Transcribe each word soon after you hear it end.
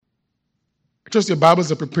Trust your Bibles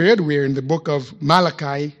are prepared. We're in the book of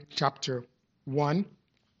Malachi, chapter 1.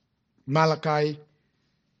 Malachi,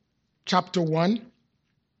 chapter 1,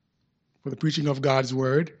 for the preaching of God's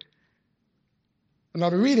word. And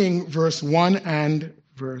I'll be reading verse 1 and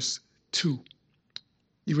verse 2,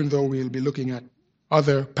 even though we'll be looking at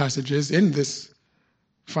other passages in this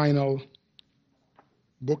final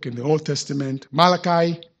book in the Old Testament.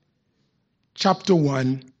 Malachi, chapter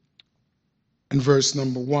 1, and verse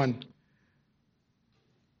number 1.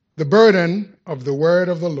 The burden of the word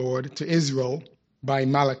of the Lord to Israel by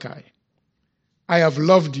Malachi. I have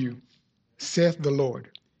loved you, saith the Lord.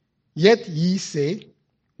 Yet ye say,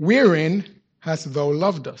 wherein hast thou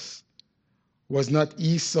loved us? Was not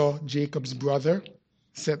Esau Jacob's brother,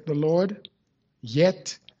 saith the Lord?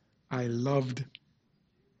 Yet I loved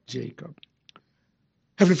Jacob.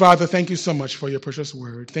 Heavenly Father, thank you so much for your precious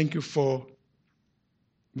word. Thank you for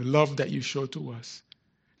the love that you show to us.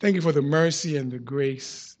 Thank you for the mercy and the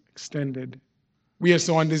grace extended. We are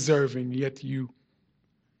so undeserving, yet you,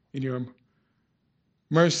 in your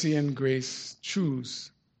mercy and grace,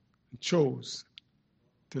 chose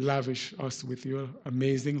to lavish us with your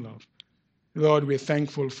amazing love. Lord, we're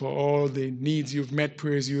thankful for all the needs you've met,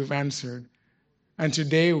 prayers you've answered. And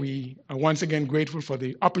today we are once again grateful for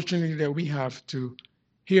the opportunity that we have to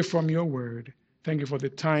hear from your word. Thank you for the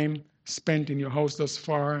time spent in your house thus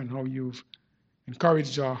far and how you've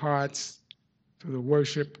encouraged our hearts through the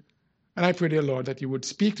worship. And I pray, dear Lord, that you would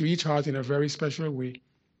speak to each heart in a very special way.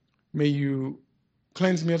 May you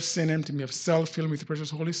cleanse me of sin, empty me of self, fill me with the precious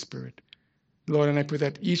Holy Spirit. Lord, and I pray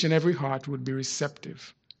that each and every heart would be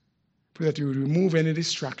receptive. Pray that you would remove any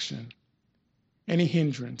distraction, any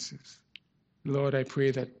hindrances. Lord, I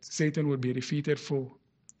pray that Satan would be a defeated foe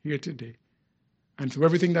here today. And through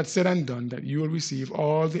everything that's said and done, that you will receive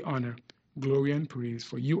all the honor, glory, and praise,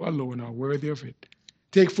 for you alone are worthy of it.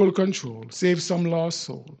 Take full control. Save some lost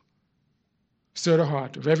soul. Stir the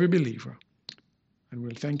heart of every believer. And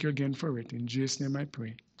we'll thank you again for it. In Jesus' name I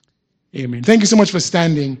pray. Amen. Thank you so much for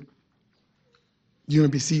standing. You may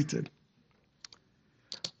be seated.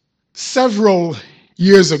 Several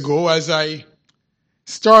years ago, as I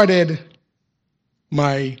started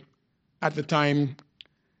my, at the time,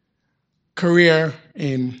 career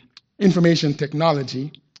in information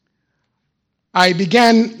technology, I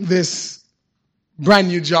began this brand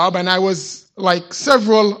new job, and I was, like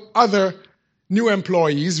several other new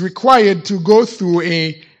employees, required to go through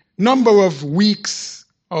a number of weeks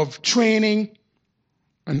of training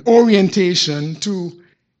and orientation to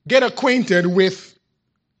get acquainted with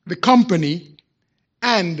the company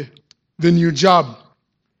and the new job.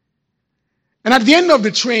 And at the end of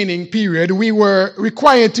the training period, we were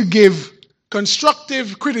required to give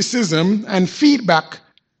constructive criticism and feedback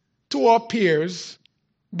to our peers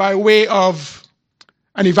by way of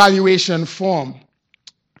an evaluation form.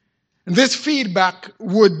 And this feedback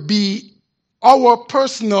would be our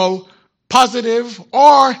personal positive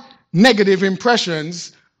or negative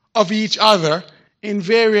impressions of each other in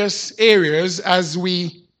various areas as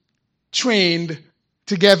we trained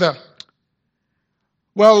together.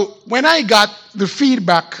 Well, when I got the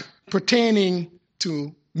feedback pertaining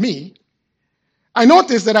to me, I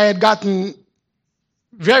noticed that I had gotten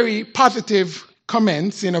very positive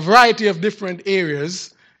comments in a variety of different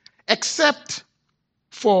areas, except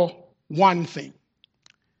for one thing.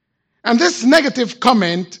 And this negative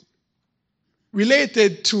comment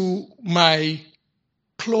related to my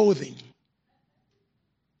clothing,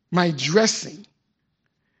 my dressing.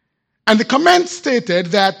 And the comment stated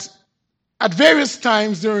that at various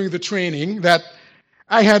times during the training that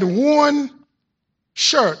I had worn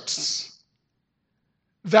shirts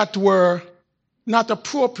that were not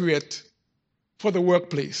appropriate for the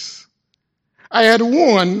workplace. I had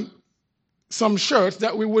worn some shirts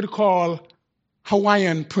that we would call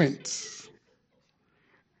Hawaiian prints.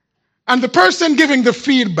 And the person giving the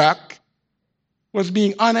feedback was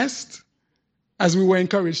being honest, as we were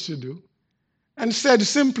encouraged to do, and said,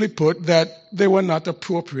 simply put, that they were not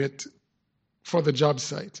appropriate for the job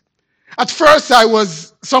site. At first, I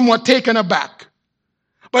was somewhat taken aback.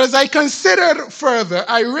 But as I considered further,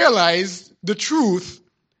 I realized the truth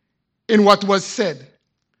in what was said.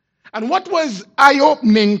 And what was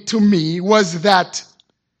eye-opening to me was that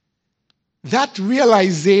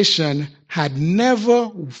realization had never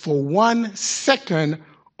for 1 second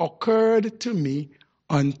occurred to me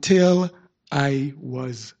until I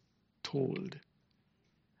was told.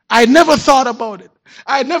 I had never thought about it.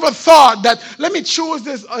 I had never thought that, let me choose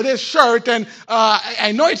this shirt and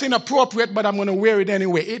I know it's inappropriate, but I'm going to wear it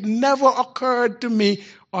anyway. It never occurred to me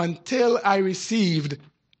until I received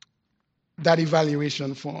that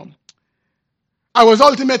evaluation form. I was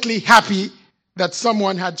ultimately happy that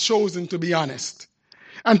someone had chosen to be honest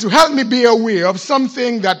and to help me be aware of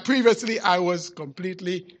something that previously I was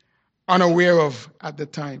completely unaware of at the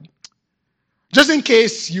time. Just in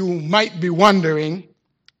case you might be wondering,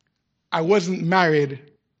 I wasn't married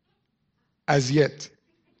as yet.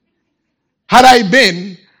 Had I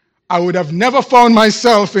been, I would have never found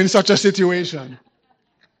myself in such a situation.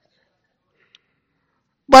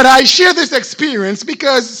 But I share this experience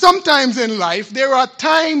because sometimes in life there are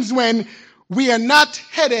times when we are not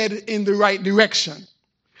headed in the right direction.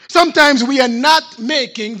 Sometimes we are not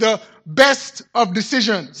making the best of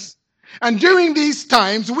decisions. And during these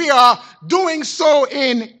times, we are doing so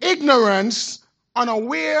in ignorance,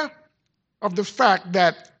 unaware of the fact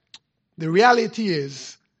that the reality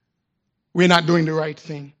is we're not doing the right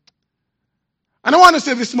thing. And I want to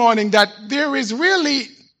say this morning that there is really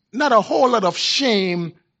not a whole lot of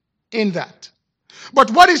shame in that.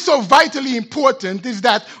 But what is so vitally important is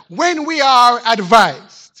that when we are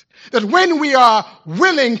advised, that when we are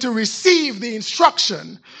willing to receive the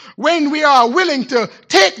instruction, when we are willing to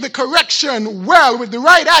take the correction well with the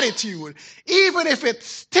right attitude, even if it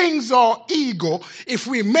stings our ego, if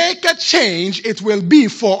we make a change, it will be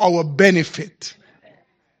for our benefit.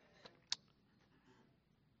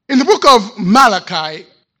 In the book of Malachi,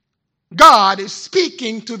 God is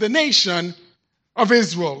speaking to the nation of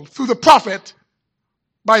Israel through the prophet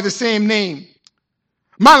by the same name.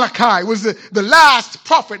 Malachi was the last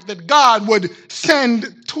prophet that God would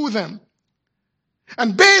send to them.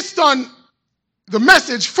 And based on the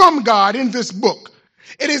message from God in this book,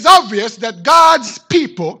 it is obvious that God's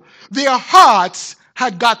people, their hearts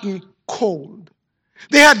had gotten cold.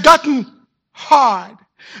 They had gotten hard.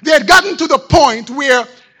 They had gotten to the point where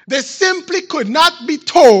they simply could not be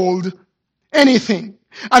told anything.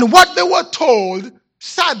 And what they were told,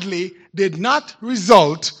 sadly, did not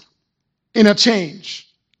result in a change.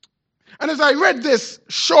 And as I read this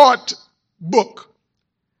short book,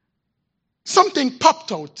 something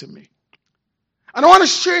popped out to me. And I want to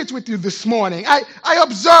share it with you this morning. I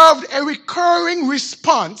observed a recurring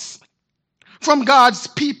response from God's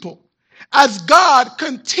people as God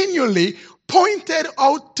continually pointed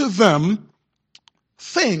out to them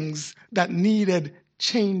things that needed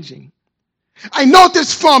changing. I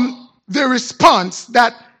noticed from the response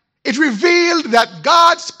that it revealed that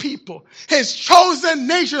God's people, his chosen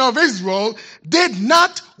nation of Israel, did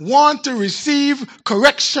not want to receive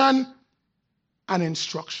correction and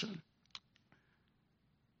instruction.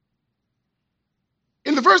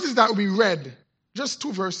 In the verses that we read, just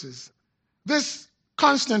 2 verses, this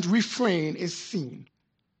constant refrain is seen.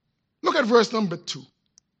 Look at verse number 2.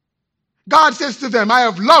 God says to them, I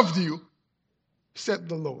have loved you, said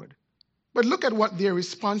the Lord. But look at what their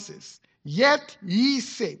response is. Yet ye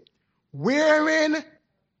say, wherein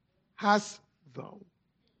hast thou?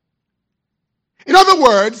 In other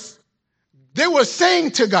words, they were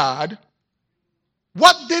saying to God,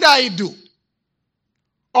 what did I do?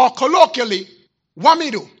 Or colloquially, what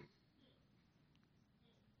me do?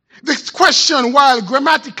 This question, while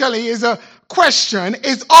grammatically is a question,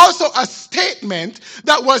 is also a statement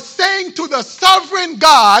that was saying to the sovereign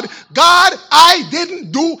God, God, I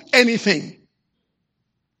didn't do anything.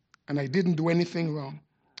 And I didn't do anything wrong.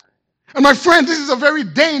 And my friend, this is a very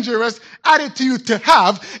dangerous attitude to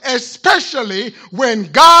have, especially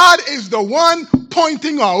when God is the one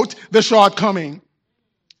pointing out the shortcoming.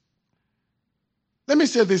 Let me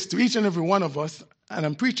say this to each and every one of us, and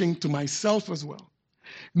I'm preaching to myself as well.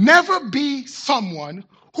 Never be someone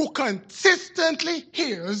who consistently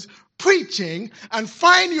hears preaching and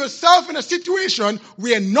find yourself in a situation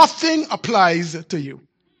where nothing applies to you.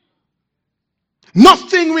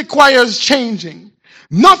 Nothing requires changing.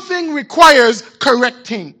 Nothing requires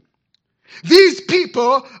correcting. These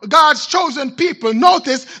people, God's chosen people,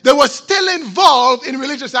 notice they were still involved in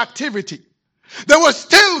religious activity. They were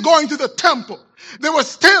still going to the temple. They were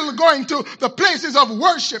still going to the places of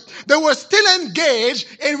worship. They were still engaged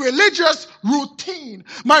in religious routine.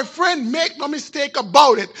 My friend, make no mistake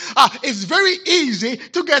about it. It's very easy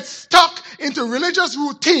to get stuck into religious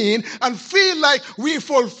routine and feel like we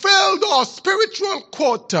fulfilled our spiritual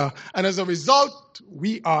quota, and as a result,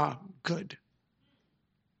 we are good.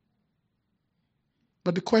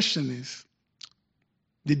 But the question is,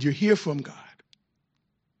 did you hear from God?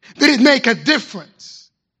 Did it make a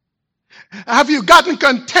difference? Have you gotten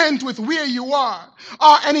content with where you are?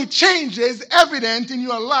 Are any changes evident in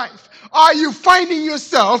your life? Are you finding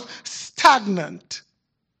yourself stagnant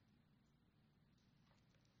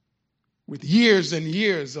with years and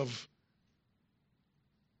years of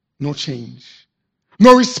no change,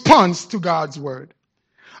 no response to God's word?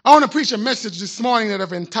 I want to preach a message this morning that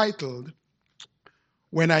I've entitled,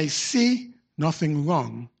 When I See nothing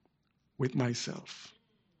wrong with myself.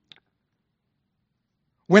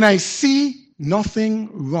 When I see nothing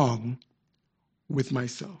wrong with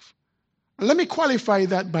myself. And let me qualify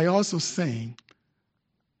that by also saying,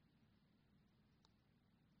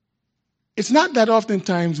 it's not that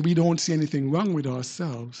oftentimes we don't see anything wrong with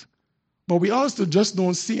ourselves, but we also just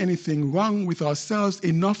don't see anything wrong with ourselves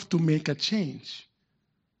enough to make a change,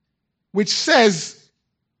 which says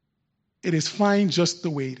it is fine just the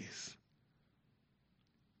way it is.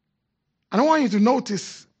 And I want you to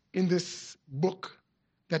notice in this book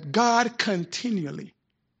that God continually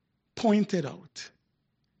pointed out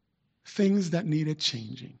things that needed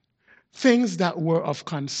changing, things that were of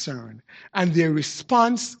concern, and their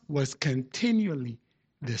response was continually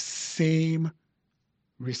the same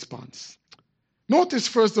response. Notice,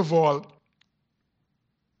 first of all,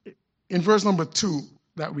 in verse number 2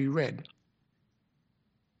 that we read,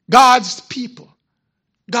 God's people,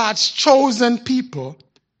 God's chosen people,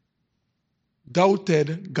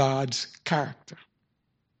 doubted God's character.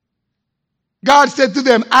 God said to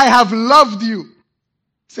them, I have loved you,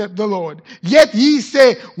 said the Lord. Yet ye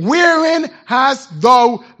say, wherein hast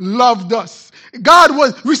thou loved us? God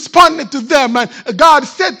was responding to them, and God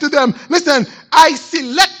said to them, listen, I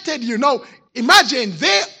selected you. Now, imagine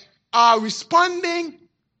they are responding,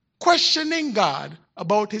 questioning God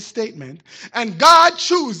about his statement, and God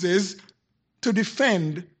chooses to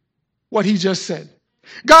defend what he just said.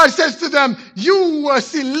 God says to them, you were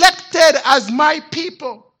selected as my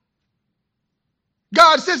people.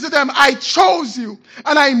 God says to them, I chose you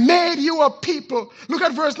and I made you a people. Look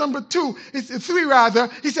at verse number 2. It's 3 rather.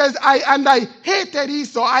 He says, I hated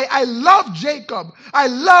Esau. I loved Jacob. I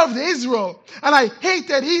loved Israel. And I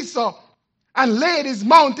hated Esau and laid his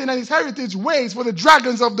mountain and his heritage waste for the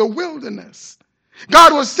dragons of the wilderness.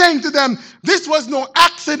 God was saying to them, this was no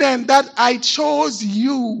accident that I chose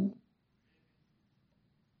you.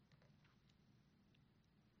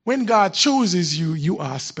 When God chooses you, you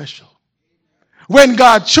are special. When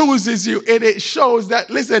God chooses you, it shows that,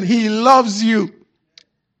 listen, he loves you.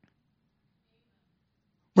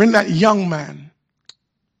 When that young man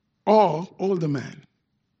or older man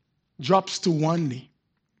drops to one knee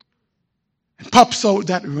and pops out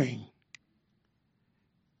that ring,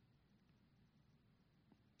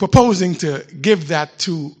 proposing to give that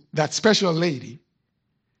to that special lady,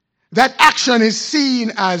 that action is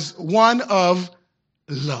seen as one of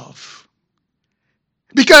love.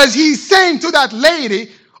 Because he's saying to that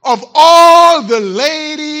lady, of all the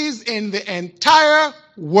ladies in the entire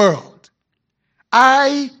world,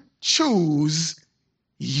 I choose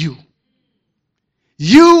you.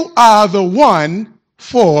 You are the one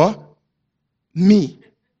for me.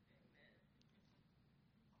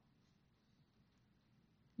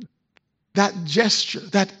 That gesture,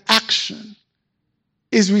 that action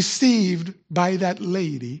is received by that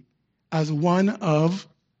lady as one of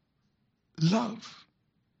love.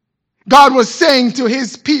 God was saying to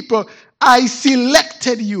his people, I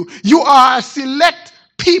selected you. You are a select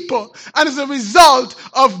people. And as a result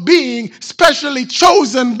of being specially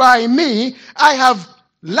chosen by me, I have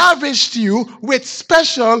lavished you with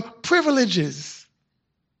special privileges.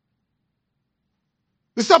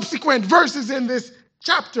 The subsequent verses in this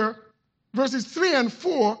chapter, verses 3 and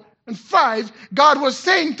 4 and 5, God was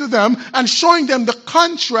saying to them and showing them the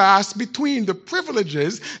contrast between the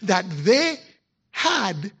privileges that they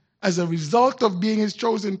had as a result of being his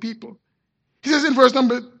chosen people. He says in verse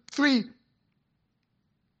number 3,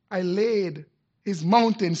 I laid his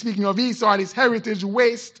mountain, speaking of Esau, and his heritage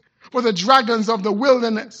waste for the dragons of the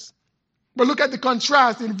wilderness. But look at the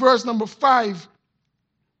contrast in verse number 5.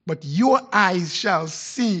 But your eyes shall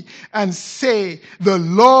see and say, the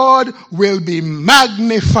Lord will be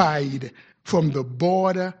magnified from the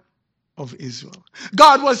border of Israel.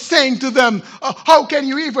 God was saying to them, how can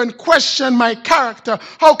you even question my character?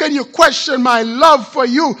 How can you question my love for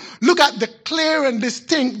you? Look at the clear and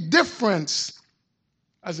distinct difference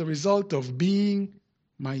as a result of being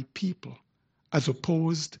my people as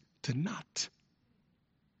opposed to not.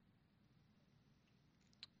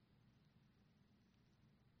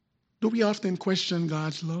 Do we often question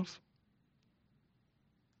God's love?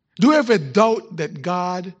 Do we ever doubt that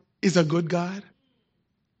God is a good God?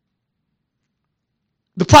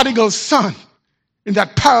 The prodigal son in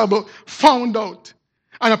that parable found out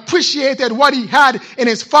and appreciated what he had in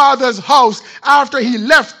his father's house after he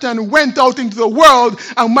left and went out into the world.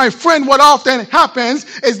 And my friend, what often happens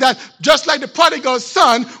is that just like the prodigal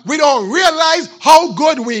son, we don't realize how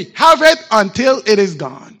good we have it until it is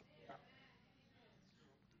gone.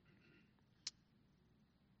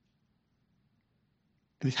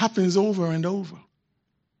 And it happens over and over.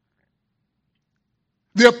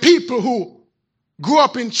 There are people who grew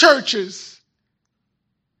up in churches,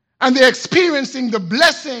 and they're experiencing the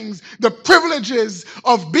blessings, the privileges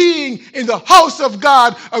of being in the house of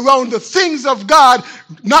God, around the things of God,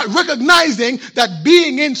 not recognizing that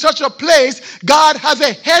being in such a place, God has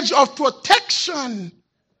a hedge of protection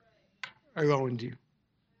around you.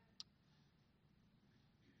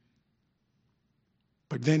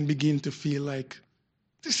 But then begin to feel like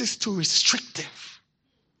this is too restrictive.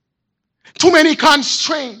 Too many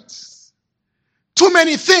constraints. Too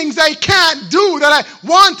many things I can't do that I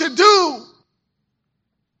want to do.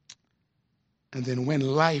 And then when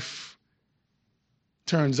life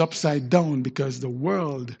turns upside down, because the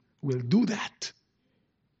world will do that,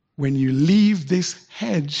 when you leave this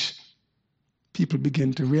hedge, people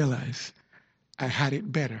begin to realize, I had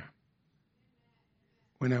it better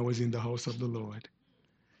when I was in the house of the Lord.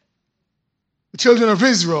 The children of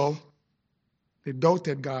Israel, they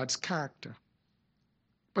doubted God's character.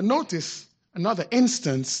 But notice another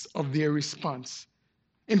instance of their response.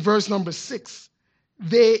 In verse number 6,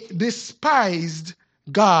 they despised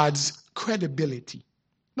God's credibility.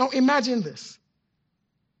 Now imagine this.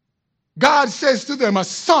 God says to them, a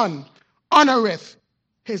son honoreth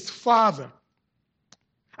his father,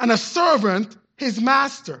 and a servant his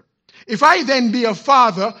master. If I then be a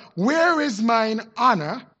father, where is mine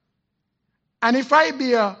honor? And if I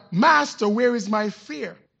be a master, where is my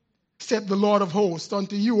fear? Said the Lord of hosts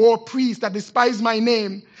unto you, O priests that despise my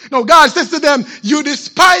name. Now God says to them, you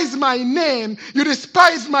despise my name, you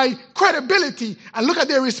despise my credibility. And look at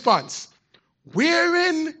their response.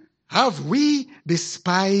 Wherein have we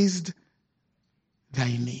despised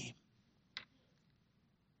thy name?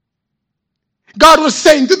 God was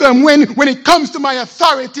saying to them, when it comes to my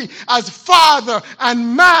authority as father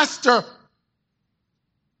and master,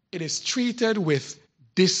 it is treated with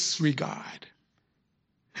disregard.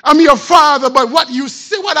 I'm your father, but what you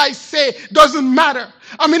say, what I say doesn't matter.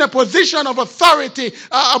 I'm in a position of authority,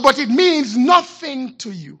 but it means nothing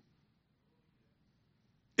to you.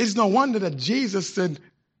 It's no wonder that Jesus said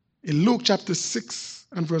in Luke chapter 6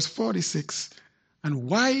 and verse 46, and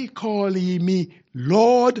why call ye me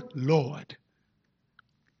Lord, Lord,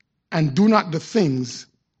 and do not the things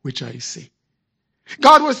which I say?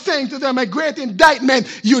 God was saying to them, a great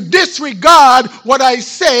indictment. You disregard what I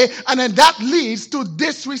say, and then that leads to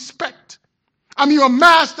disrespect. I'm your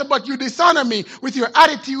master, but you dishonor me with your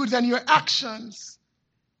attitudes and your actions.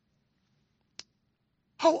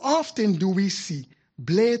 How often do we see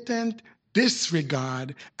blatant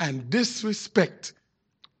disregard and disrespect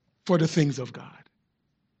for the things of God?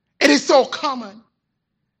 It is so common.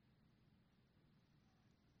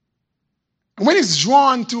 When it's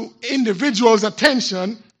drawn to individuals'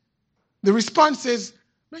 attention, the response is,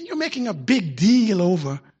 man, you're making a big deal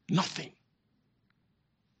over nothing.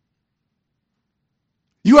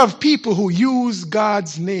 You have people who use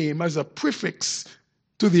God's name as a prefix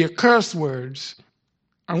to their curse words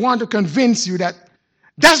and want to convince you that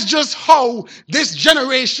that's just how this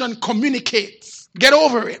generation communicates. Get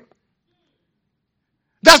over it.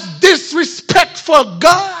 That's disrespect for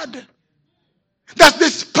God. That's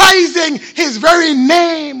despising his very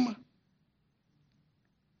name.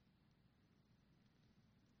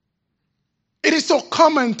 It is so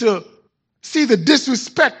common to see the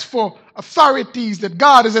disrespect for authorities that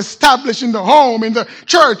God has established in the home, in the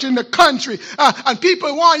church, in the country. And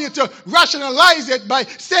people want you to rationalize it by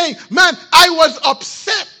saying, man, I was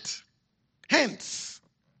upset. Hence,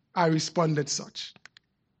 I responded such.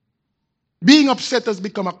 Being upset has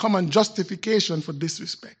become a common justification for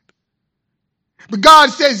disrespect. But God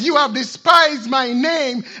says, you have despised my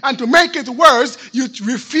name, and to make it worse, you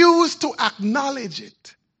refuse to acknowledge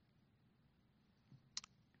it.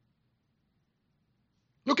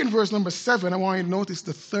 Look in verse number 7. I want you to notice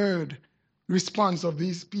the third response of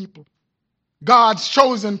these people. God's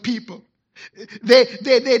chosen people. They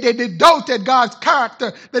doubted God's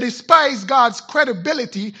character. They despised God's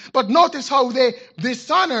credibility. But notice how they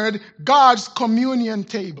dishonored God's communion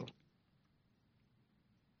table.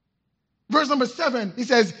 Verse number 7, he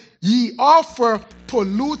says, ye offer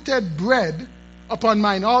polluted bread upon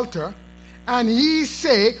mine altar, and ye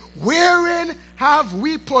say, wherein have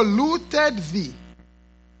we polluted thee?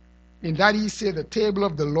 In that ye say, the table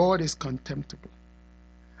of the Lord is contemptible.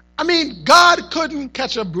 I mean, God couldn't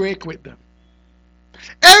catch a break with them.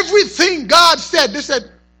 Everything God said, they said,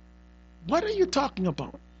 what are you talking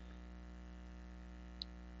about?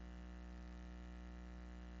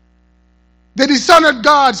 They dishonored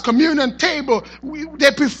God's communion table.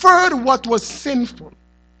 They preferred what was sinful.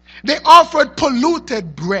 They offered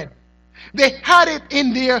polluted bread. They had it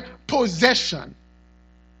in their possession.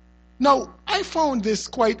 Now, I found this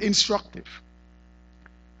quite instructive.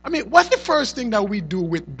 I mean, what's the first thing that we do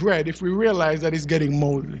with bread if we realize that it's getting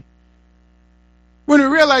moldy? When we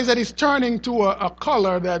realize that it's turning to a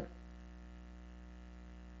color that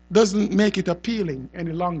doesn't make it appealing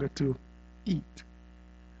any longer to eat.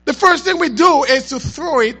 The first thing we do is to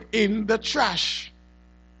throw it in the trash.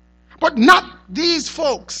 But not these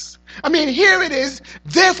folks. I mean, here it is.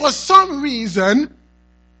 They, for some reason,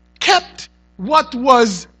 kept what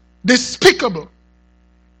was despicable,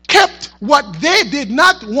 kept what they did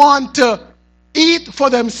not want to eat for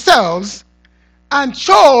themselves, and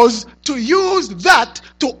chose to use that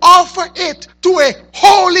to offer it to a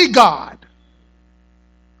holy God.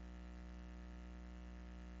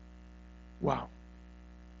 Wow.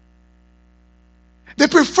 They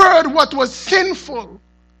preferred what was sinful.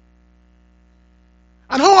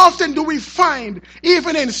 And how often do we find,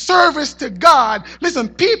 even in service to God, listen,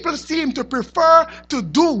 people seem to prefer to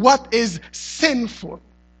do what is sinful.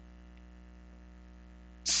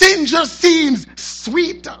 Sin just seems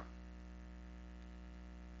sweeter.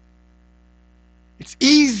 It's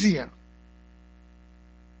easier.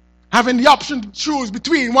 Having the option to choose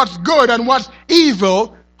between what's good and what's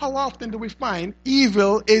evil, how often do we find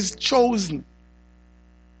evil is chosen?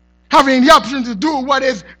 Having the option to do what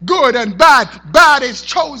is good and bad, bad is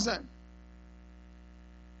chosen.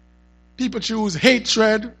 People choose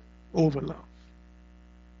hatred over love,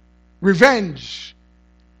 revenge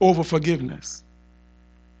over forgiveness,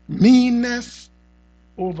 meanness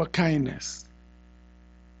over kindness,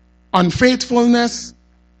 unfaithfulness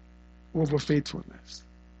over faithfulness,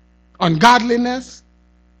 ungodliness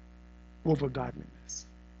over godliness.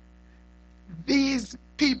 These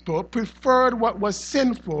people preferred what was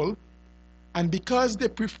sinful, and because they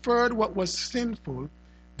preferred what was sinful,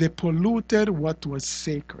 they polluted what was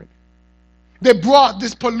sacred. They brought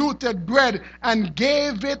this polluted bread and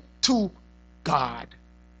gave it to God.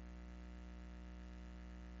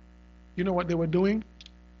 You know what they were doing?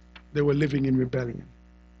 They were living in rebellion.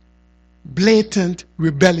 Blatant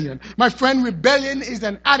rebellion. My friend, rebellion is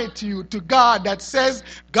an attitude to God that says,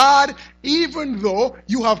 God, even though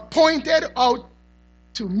you have pointed out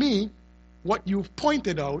to me what you've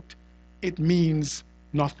pointed out, it means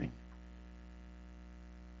nothing.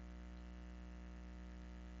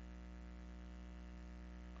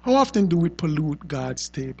 How often do we pollute God's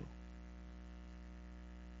table?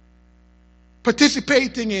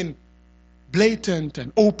 Participating in blatant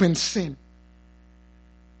and open sin,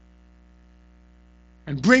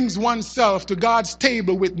 and brings oneself to God's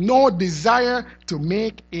table with no desire to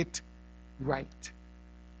make it right.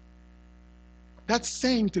 That's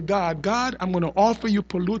saying to God, God, I'm going to offer you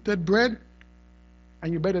polluted bread,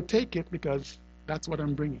 and you better take it because that's what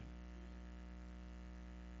I'm bringing.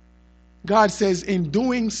 God says, in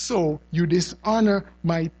doing so, you dishonor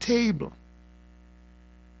my table.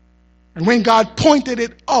 And when God pointed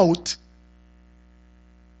it out,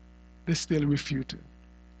 they still refuted.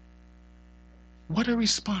 What a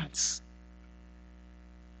response.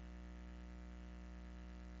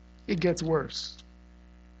 It gets worse.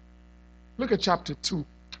 Look at chapter 2.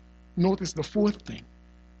 Notice the fourth thing.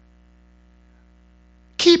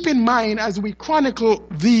 Keep in mind as we chronicle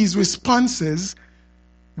these responses,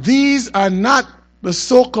 these are not the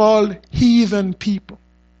so-called heathen people.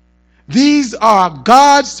 These are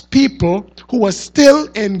God's people who are still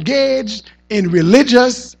engaged in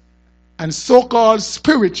religious and so-called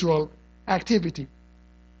spiritual activity.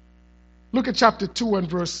 Look at chapter 2 and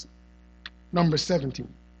verse number 17.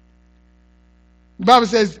 The Bible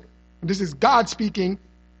says, this is God speaking,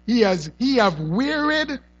 He have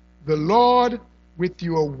wearied the Lord with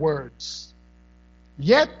your words.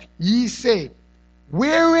 Yet ye say,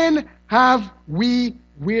 wherein have we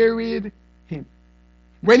wearied him?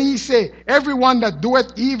 When ye say, everyone that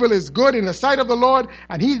doeth evil is good in the sight of the Lord,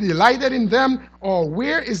 and he delighted in them, or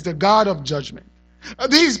where is the God of judgment?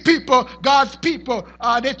 These people, God's people,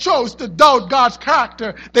 they chose to doubt God's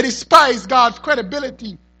character. They despised God's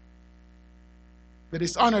credibility. They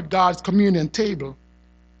dishonored God's communion table,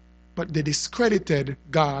 but they discredited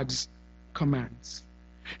God's commands.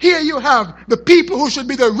 Here you have the people who should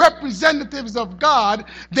be the representatives of God.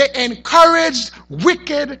 They encouraged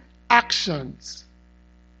wicked actions.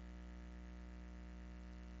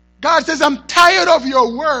 God says, I'm tired of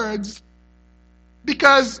your words,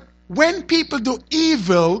 because when people do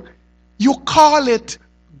evil, you call it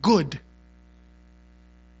good.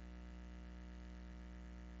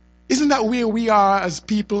 Isn't that where we are as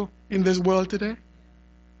people in this world today?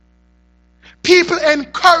 People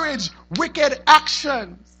encourage wicked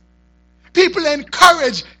actions. People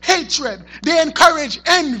encourage hatred. They encourage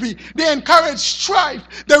envy. They encourage strife.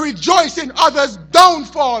 They rejoice in others'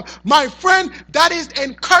 downfall. My friend, that is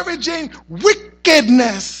encouraging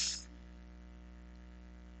wickedness.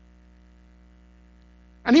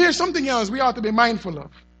 And here's something else we ought to be mindful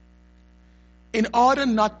of. In order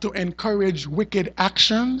not to encourage wicked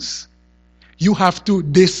actions, you have to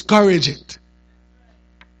discourage it.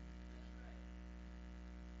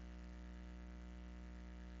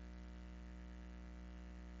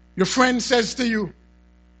 Your friend says to you,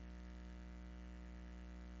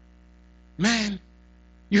 man,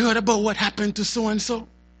 you heard about what happened to so-and-so?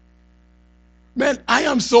 Man, I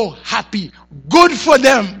am so happy. Good for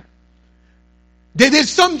them. They did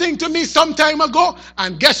something to me some time ago,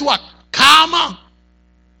 and guess what? Karma.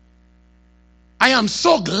 I am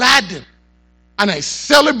so glad, and I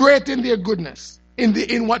celebrate in their goodness,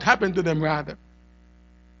 in what happened to them rather.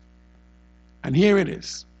 And here it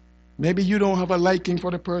is. Maybe you don't have a liking for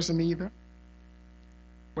the person either,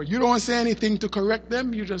 but you don't say anything to correct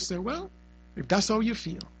them. You just say, well, if that's how you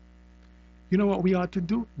feel, you know what we ought to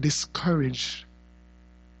do? Discourage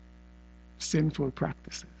sinful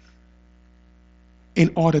practices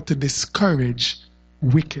in order to discourage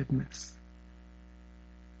wickedness.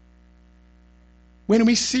 When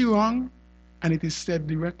we see wrong, and it is said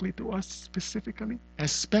directly to us specifically,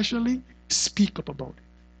 especially, speak up about it.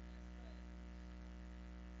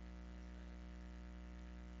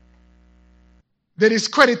 They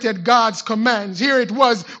discredited God's commands. Here it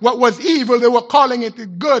was, what was evil, they were calling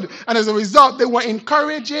it good. And as a result, they were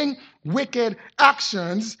encouraging wicked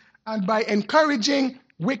actions. And by encouraging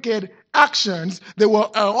wicked actions, they were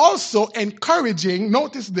also encouraging,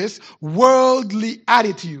 notice this, worldly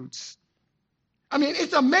attitudes. I mean,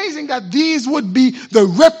 it's amazing that these would be the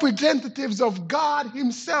representatives of God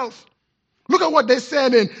himself. Look at what they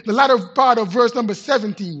said in the latter part of verse number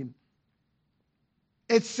 17.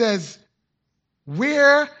 It says,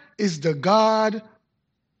 where is the God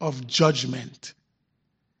of judgment?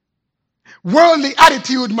 Worldly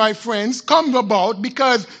attitude, my friends, comes about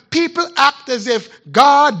because people act as if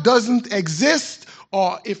God doesn't exist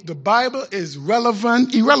or if the Bible is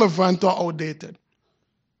irrelevant or outdated.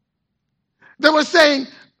 They were saying,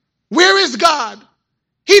 where is God?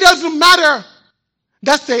 He doesn't matter.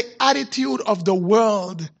 That's the attitude of the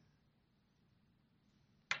world.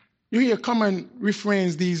 You hear common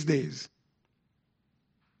refrains these days.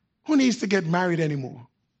 Who needs to get married anymore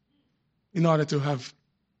in order to have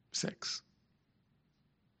sex?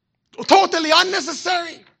 Totally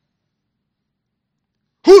unnecessary.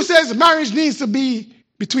 Who says marriage needs to be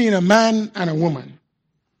between a man and a woman?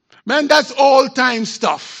 Man, that's old-time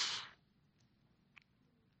stuff.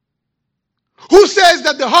 Who says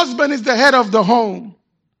that the husband is the head of the home?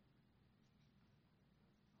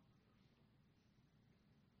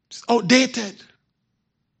 It's outdated.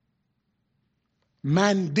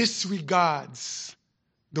 Man disregards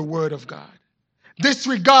the word of God.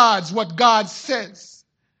 Disregards what God says.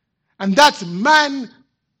 And that's man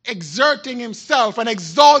exerting himself and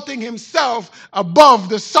exalting himself above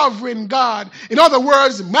the sovereign God. In other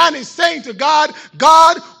words, man is saying to God,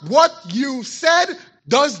 God, what you said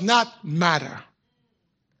does not matter.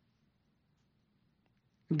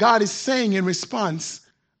 God is saying in response,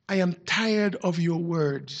 I am tired of your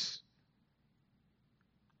words.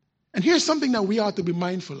 And here's something that we ought to be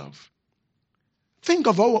mindful of. Think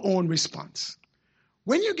of our own response.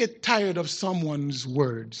 When you get tired of someone's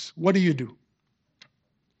words, what do?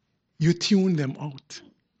 You tune them out.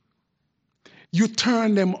 You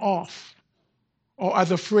turn them off. Or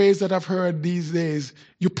as a phrase that I've heard these days,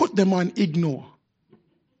 you put them on ignore.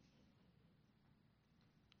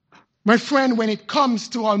 My friend, when it comes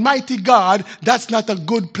to Almighty God, that's not a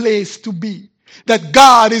good place to be. That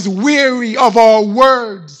God is weary of our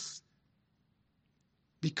words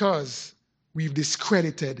because we've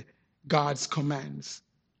discredited God's commands.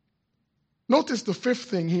 Notice the fifth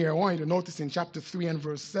thing here. I want you to notice in chapter 3 and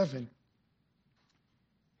verse 7.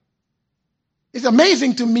 It's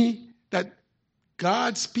amazing to me that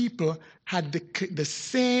God's people had the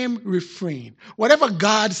same refrain. Whatever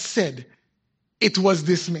God said, it was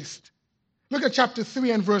dismissed. Look at chapter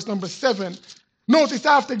 3 and verse number 7. Notice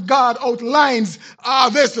after God outlines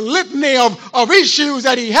this litany of issues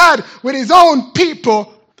that he had with his own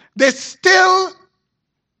people, they still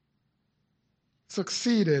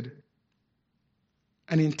succeeded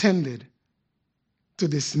and intended to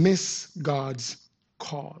dismiss God's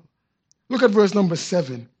call. Look at verse number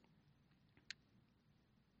 7.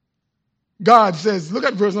 God says, look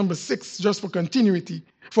at verse number 6 just for continuity.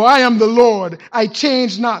 For I am the Lord, I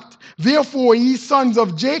change not. Therefore ye sons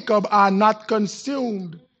of Jacob are not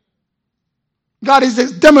consumed. God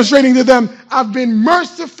is demonstrating to them, I've been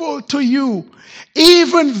merciful to you,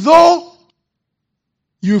 even though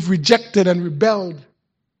you've rejected and rebelled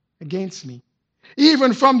against me.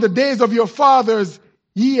 Even from the days of your fathers,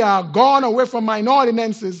 ye are gone away from mine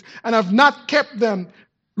ordinances and have not kept them.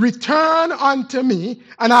 Return unto me,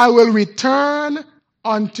 and I will return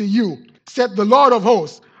unto you, said the Lord of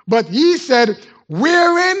hosts. But ye said,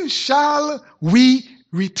 wherein shall we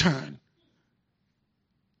return?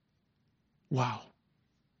 Wow.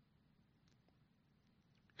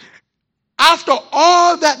 After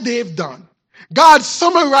all that they've done, God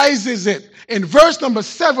summarizes it in verse number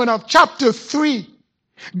 7 of chapter 3.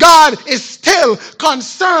 God is still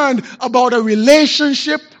concerned about a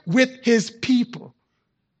relationship with his people,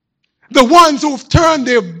 the ones who've turned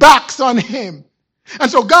their backs on him.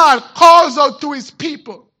 And so God calls out to his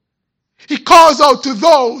people. He calls out to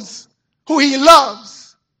those who he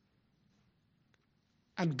loves.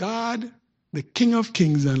 And God, the King of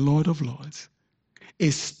Kings and Lord of Lords,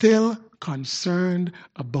 is still concerned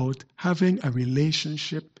about having a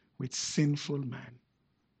relationship with sinful man.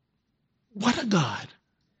 What a God.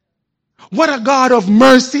 What a God of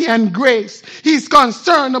mercy and grace. He's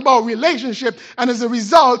concerned about relationship, and as a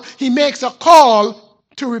result, he makes a call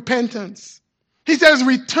to repentance. He says,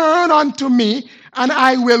 return unto me, and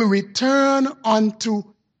I will return unto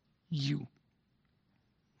you.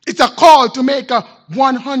 It's a call to make a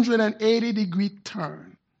 180-degree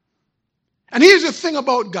turn. And here's the thing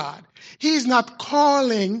about God. He's not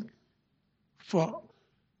calling for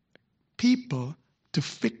people to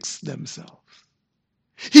fix themselves.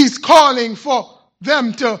 He's calling for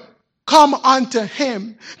them to come unto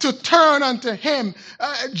him, to turn unto him.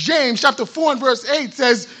 James chapter 4 and verse 8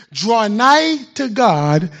 says, draw nigh to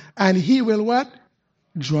God, and he will what?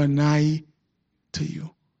 Draw nigh to you.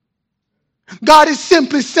 God is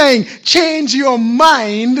simply saying, change your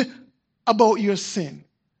mind about your sin.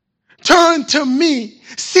 Turn to me,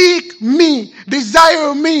 seek me,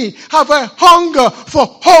 desire me, have a hunger for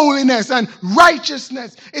holiness and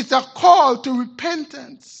righteousness. It's a call to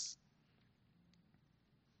repentance.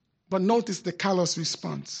 But notice the callous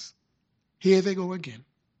response. Here they go again.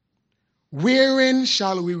 Wherein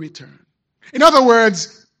shall we return? In other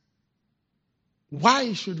words,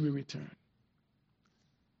 why should we return?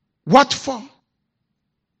 What for?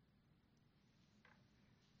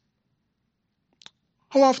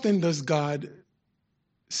 How often does God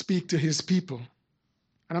speak to his people?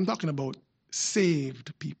 And I'm talking about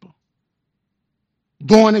saved people,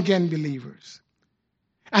 born again believers.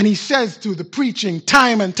 And he says to the preaching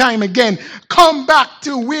time and time again, come back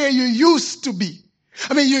to where you used to be.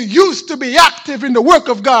 I mean, you used to be active in the work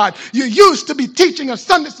of God. You used to be teaching a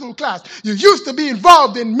Sunday school class. You used to be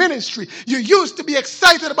involved in ministry. You used to be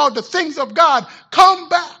excited about the things of God. Come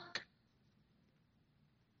back.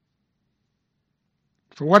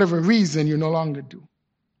 For whatever reason, you no longer do.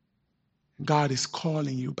 God is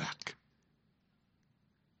calling you back.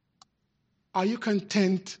 Are you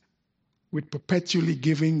content with perpetually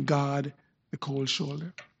giving God the cold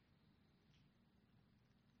shoulder?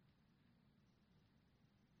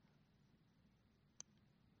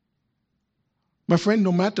 My friend,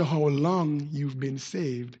 no matter how long you've been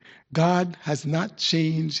saved, God has not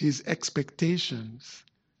changed his expectations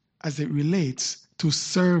as it relates to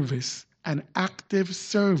service, an active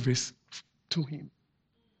service to him.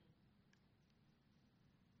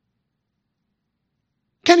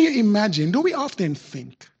 Can you imagine? Do we often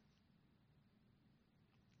think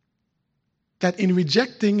that in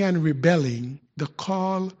rejecting and rebelling the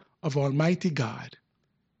call of Almighty God,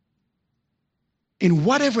 in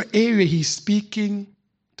whatever area he's speaking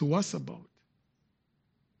to us about,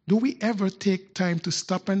 do we ever take time to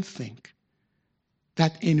stop and think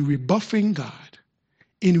that in rebuffing God,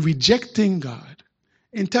 in rejecting God,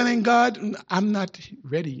 in telling God, I'm not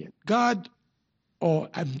ready yet, God, or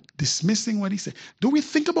I'm dismissing what he said, do we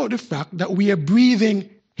think about the fact that we are breathing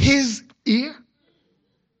his ear?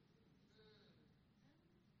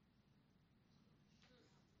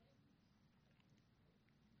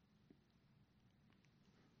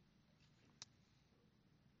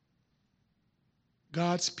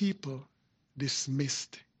 God's people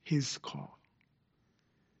dismissed his call.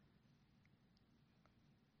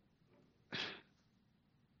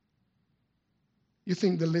 You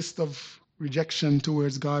think the list of rejection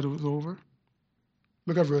towards God was over?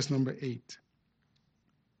 Look at verse number 8.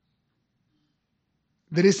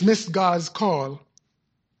 They dismissed God's call,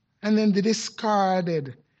 and then they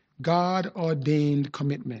discarded God-ordained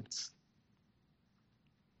commitments.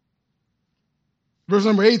 Verse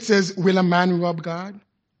number 8 says, will a man rob God?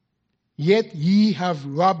 Yet ye have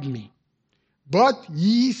robbed me. But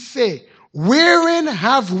ye say, wherein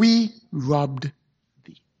have we robbed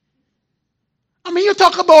I mean, you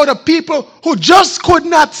talk about a people who just could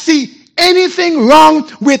not see anything wrong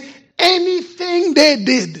with anything they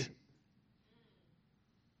did.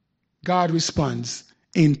 God responds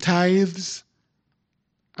in tithes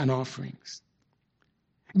and offerings.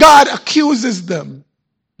 God accuses them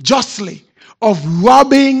justly of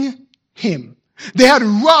robbing him. They had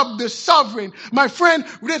robbed the sovereign. My friend,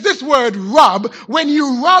 this word rob, when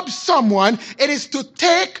you rob someone, it is to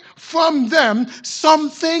take from them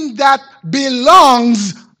something that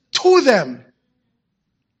belongs to them.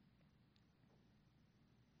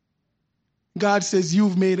 God says,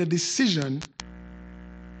 you've made a decision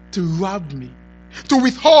to rob me, to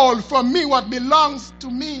withhold from me what belongs to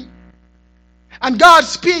me. And God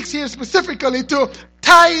speaks here specifically to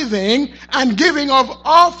tithing and giving of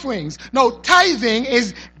offerings. Now, tithing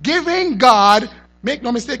is giving God, make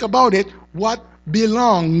no mistake about it, what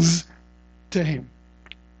belongs to him.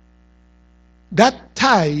 That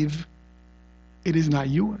tithe, it is not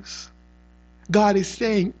yours. God is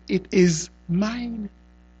saying, it is mine.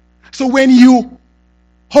 So when you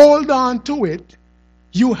hold on to it,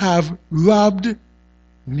 you have robbed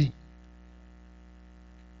me.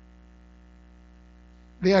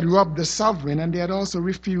 They had robbed the sovereign, and they had also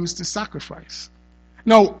refused to sacrifice.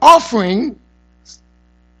 Now, offerings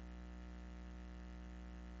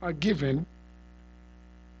are given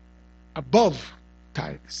above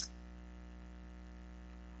tithes.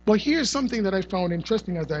 But here's something that I found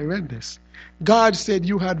interesting as I read this. God said,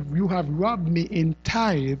 you have robbed me in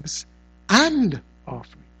tithes and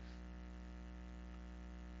offerings.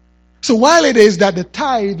 So while it is that the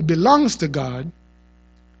tithe belongs to God,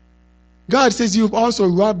 God says, you've also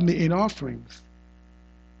robbed me in offerings.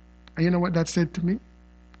 And you know what that said to me?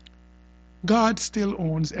 God still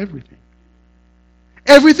owns everything.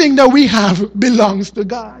 Everything that we have belongs to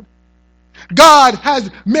God. God has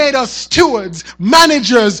made us stewards,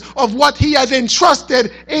 managers of what he has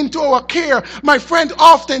entrusted into our care. My friend,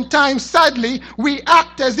 oftentimes, sadly, we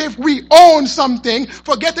act as if we own something,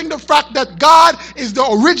 forgetting the fact that God is the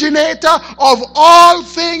originator of all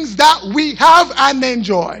things that we have and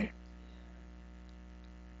enjoy.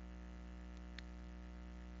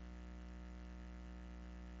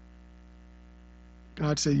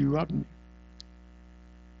 God said, you robbed me.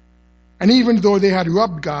 And even though they had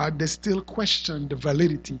robbed God, they still questioned the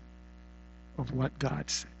validity of what God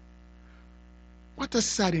said. What a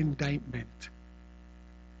sad indictment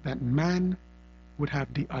that man would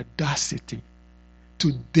have the audacity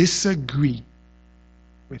to disagree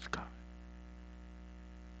with God.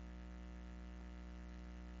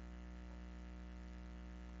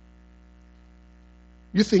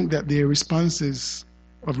 You think that their responses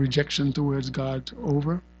of rejection towards God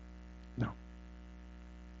over? No.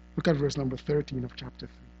 Look at verse number 13 of chapter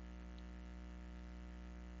 3.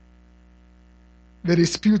 They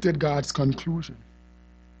disputed God's conclusion.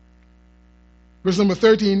 Verse number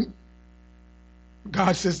 13,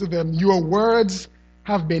 God says to them, your words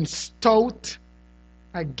have been stout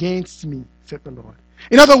against me, said the Lord.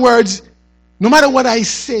 In other words, no matter what I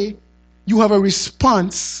say, you have a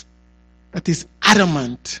response that is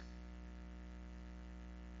adamant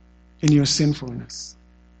in your sinfulness.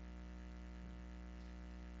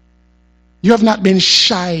 You have not been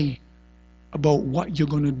shy about what you're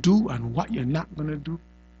going to do and what you're not going to do.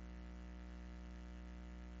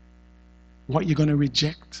 What you're going to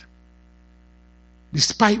reject.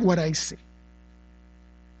 Despite what I say.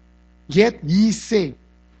 Yet ye say,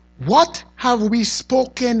 what have we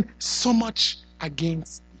spoken so much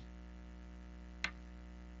against thee?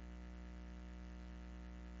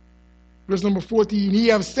 Verse number 14, ye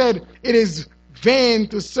have said, it is vain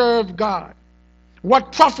to serve God.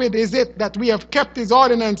 What profit is it that we have kept his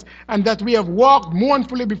ordinance and that we have walked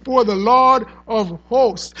mournfully before the Lord of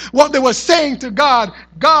hosts? What they were saying to God,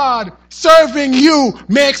 God, serving you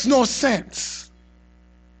makes no sense.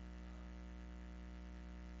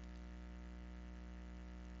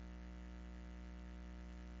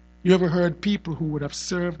 You ever heard people who would have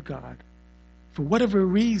served God for whatever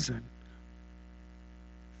reason?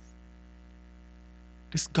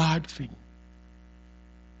 This God thing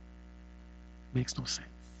makes no sense.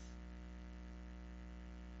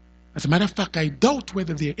 As a matter of fact, I doubt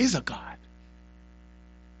whether there is a God.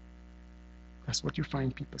 That's what you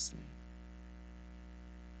find people saying.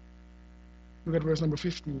 Look at verse number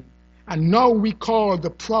 15. And now we call the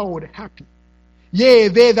proud happy. Yea,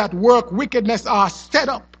 they that work wickedness are set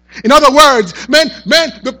up. In other words,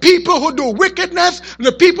 the people who do wickedness,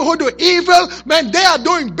 the people who do evil, they are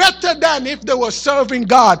doing better than if they were serving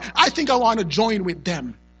God. I think I want to join with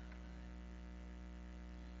them.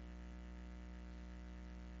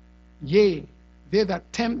 Yea, They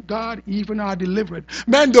that tempt God even are delivered.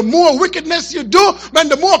 Man, the more wickedness you do, man,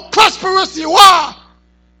 the more prosperous you are.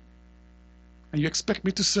 And you expect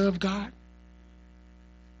me to serve God?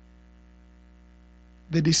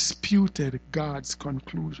 They disputed God's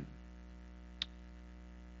conclusion.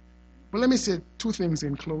 But let me say two things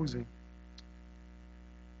in closing.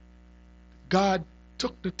 God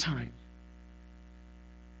took the time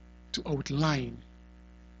to outline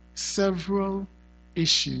several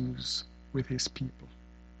issues with his people.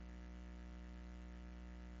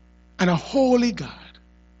 And a holy God,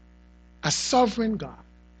 a sovereign God,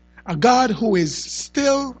 a God who is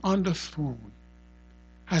still on the throne,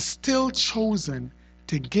 has still chosen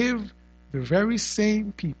to give the very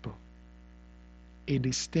same people a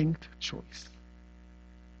distinct choice.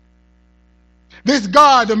 This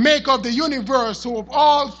God, the maker of the universe, who of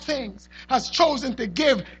all things has chosen to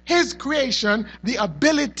give his creation the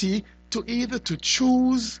ability to either to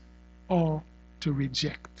choose or to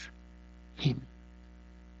reject him.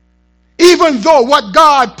 Even though what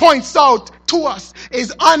God points out to us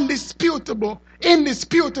is undisputable,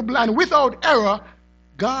 indisputable, and without error,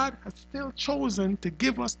 God has still chosen to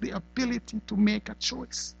give us the ability to make a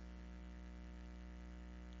choice.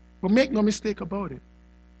 But make no mistake about it.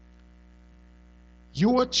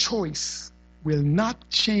 Your choice will not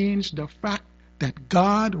change the fact that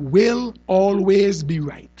God will always be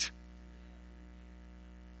right.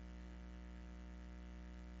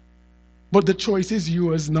 But the choice is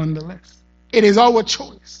yours nonetheless. It is our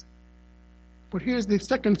choice. But here's the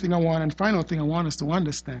second thing and final thing I want us to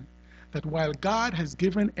understand. That while God has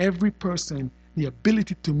given every person the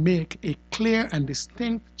ability to make a clear and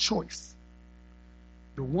distinct choice,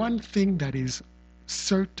 the one thing that is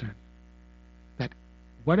certain, that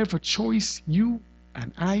whatever choice you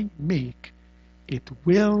and I make, it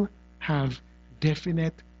will have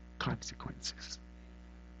definite consequences.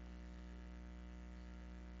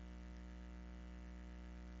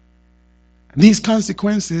 And these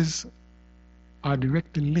consequences are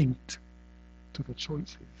directly linked to the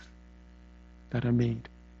choices that are made.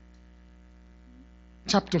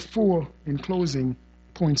 Chapter 4, in closing,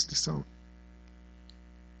 points this out.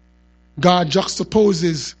 God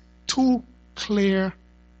juxtaposes two clear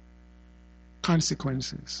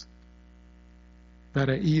consequences that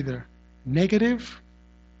are either negative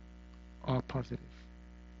or positive.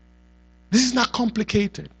 This is not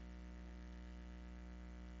complicated.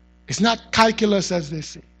 It's not calculus, as they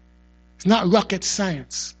say. It's not rocket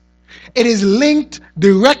science. It is linked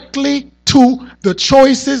directly to the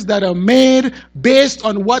choices that are made based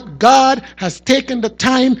on what God has taken the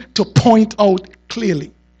time to point out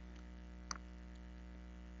clearly.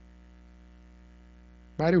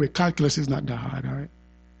 By the way, calculus is not that hard, all right?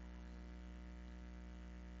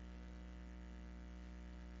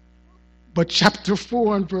 But chapter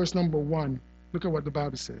 4 and verse number 1, look at what the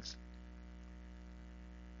Bible says.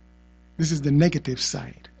 This is the negative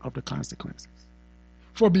side of the consequences.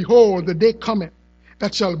 For behold, the day cometh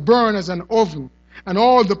that shall burn as an oven, and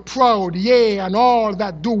all the proud, yea, and all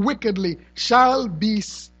that do wickedly shall be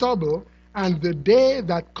stubble, and the day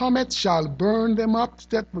that cometh shall burn them up,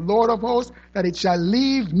 saith the Lord of hosts, that it shall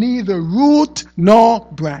leave neither root nor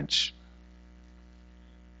branch.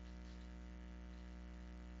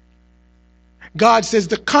 God says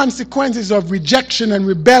the consequences of rejection and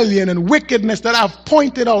rebellion and wickedness that I've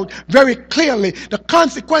pointed out very clearly, the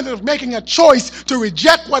consequences of making a choice to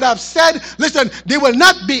reject what I've said, listen, they will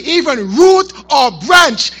not be even root or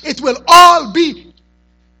branch. It will all be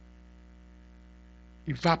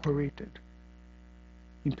evaporated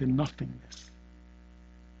into nothingness.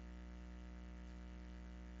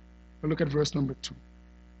 But look at verse number 2.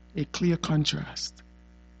 A clear contrast.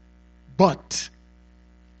 But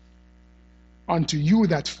unto you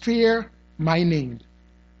that fear my name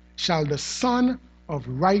shall the Son of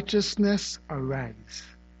righteousness arise,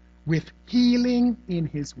 with healing in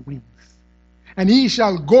his wings. And he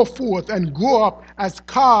shall go forth and grow up as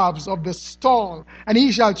calves of the stall, and he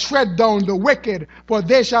shall tread down the wicked, for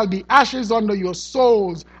there shall be ashes under your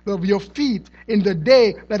soles of your feet in the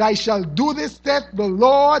day that I shall do this, saith the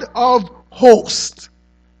Lord of hosts.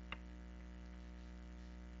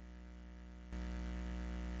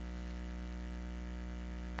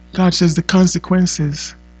 God says the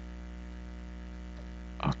consequences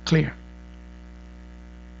are clear.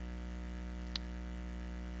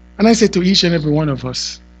 And I say to each and every one of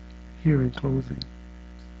us here in closing,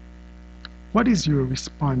 what is your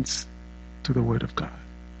response to the Word of God?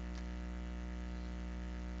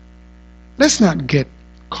 Let's not get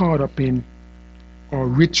caught up in our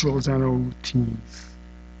rituals and our routines.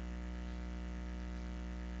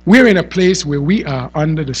 We're in a place where we are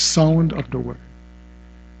under the sound of the Word.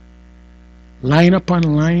 line upon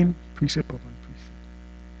line, precept upon precept.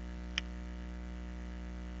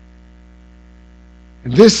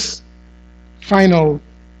 And this final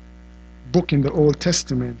book in the Old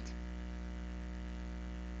Testament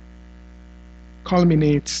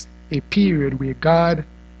culminates a period where God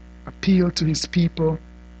appealed to his people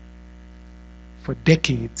for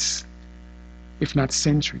decades, if not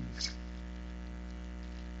centuries.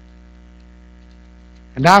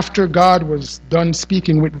 And after God was done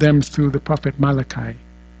speaking with them through the prophet Malachi,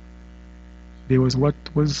 there was what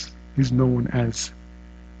is known as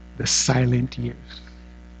the silent years.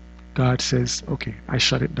 God says, okay, I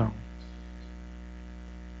shut it down.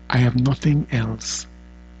 I have nothing else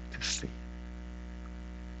to say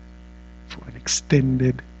for an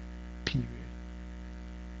extended period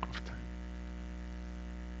of time.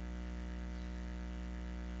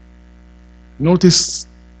 Notice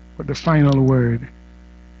what the final word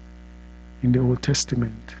in the Old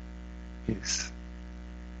Testament is.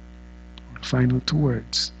 The final two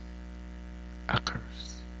words, a curse.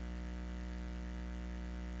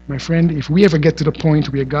 My friend, if we ever get to the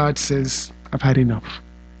point where God says, I've had enough,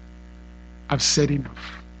 I've said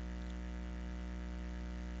enough,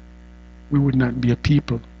 we would not be a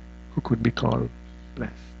people who could be called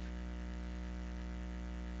blessed.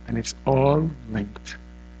 And it's all linked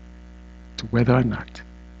to whether or not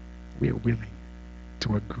we are willing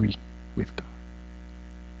to agree with God.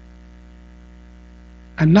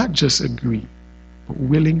 And not just agree, but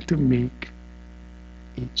willing to make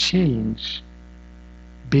a change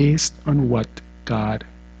based on what God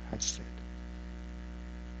has said.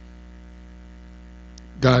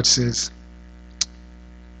 God says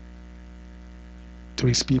to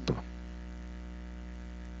his people,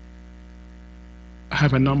 I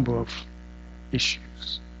have a number of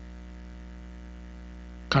issues,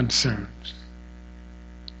 concerns.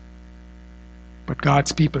 But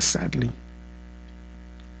God's people, sadly,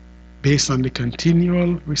 based on the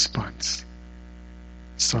continual response,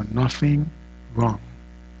 saw nothing wrong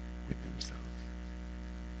with themselves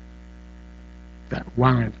that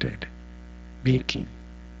warranted making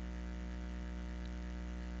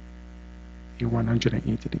a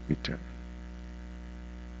 180-degree turn.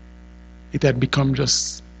 It had become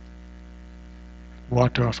just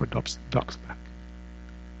water off a duck's back.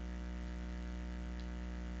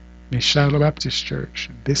 May Shiloh Baptist Church,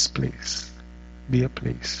 this place, be a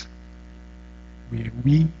place where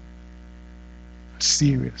we are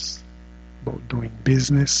serious about doing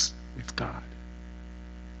business with God.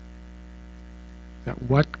 That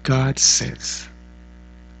what God says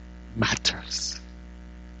matters.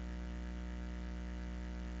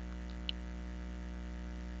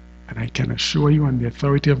 And I can assure you on the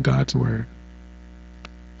authority of God's word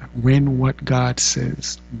that when what God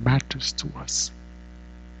says matters to us,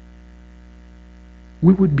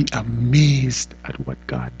 we would be amazed at what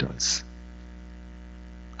God does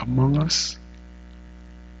among us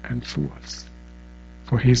and through us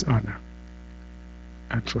for his honor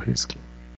and for his glory.